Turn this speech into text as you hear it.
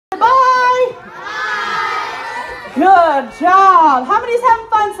Good job. How many's having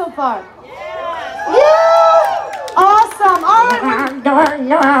fun so far? Yeah. Awesome. All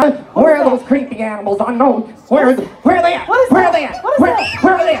right. Where are those creepy animals? I know. Where are they at? Where are they at? What is Where that? are they at? What is Where that?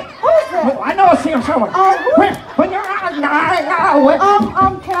 are they at? What is that? I know I see them somewhere.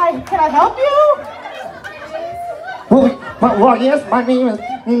 Can I help you? Well, yes, my name is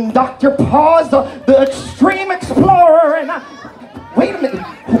Dr. Paws, the extreme explorer, and wait a minute,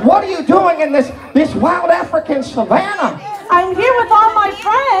 what are you doing in this wild African savannah? I'm here with all my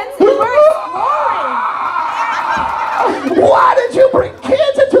friends. We're exploring. Why did you bring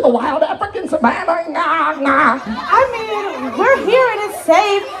kids into the wild African savannah? I mean, we're here and it's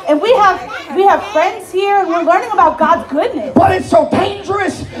safe, and we have friends here, and we're learning about God's goodness. But it's so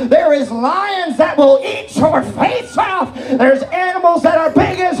dangerous. There is lions that will eat your face off. There's animals that are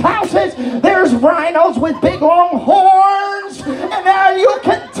big as houses. There's rhinos with big long horns, and now you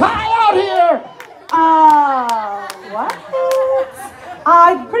can die out here. What?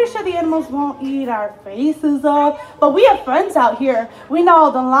 I'm pretty sure the animals won't eat our faces off, but we have friends out here. We know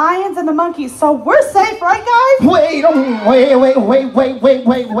the lions and the monkeys, so we're safe, right, guys? Wait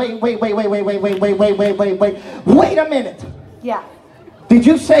a minute. Yeah. Did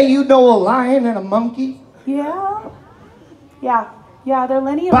you say you know a lion and a monkey? Yeah, they're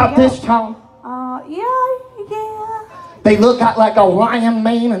linear. About this time? Yeah. They look like a lion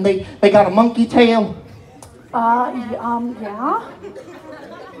mane and they got a monkey tail?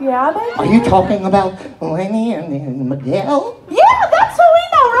 Yeah, they Are you talking about Lenny and Miguel? Yeah, that's who we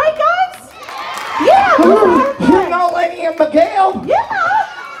know, right, guys? Yeah. You know Lenny and Miguel? Yeah.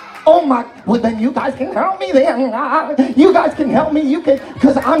 Oh my, well then you guys can help me then. You guys can help me,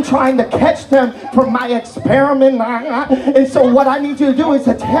 because I'm trying to catch them for my experiment. And so what I need you to do is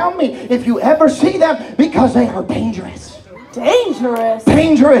to tell me if you ever see them, because they are dangerous. Dangerous?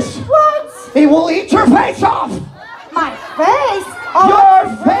 Dangerous. What? It will eat your face off. My face? Oh, your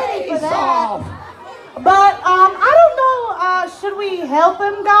face off. But, I don't know, should we help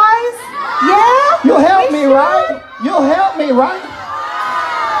him, guys? Yeah? You'll help me, right? You'll help me, right?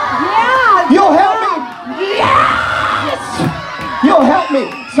 Yeah. You'll help me? Yes! You'll help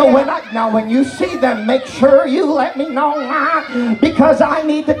me. So when you see them, make sure you let me know, because I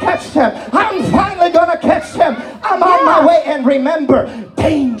need to catch them. I'm finally gonna catch them. I'm on my way, and remember,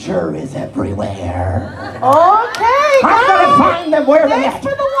 danger is everywhere. Okay, I'm gonna find them where they Thanks at.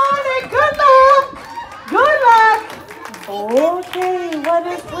 for the warning. Good luck. Good luck. Okay, what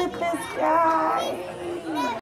is with this guy?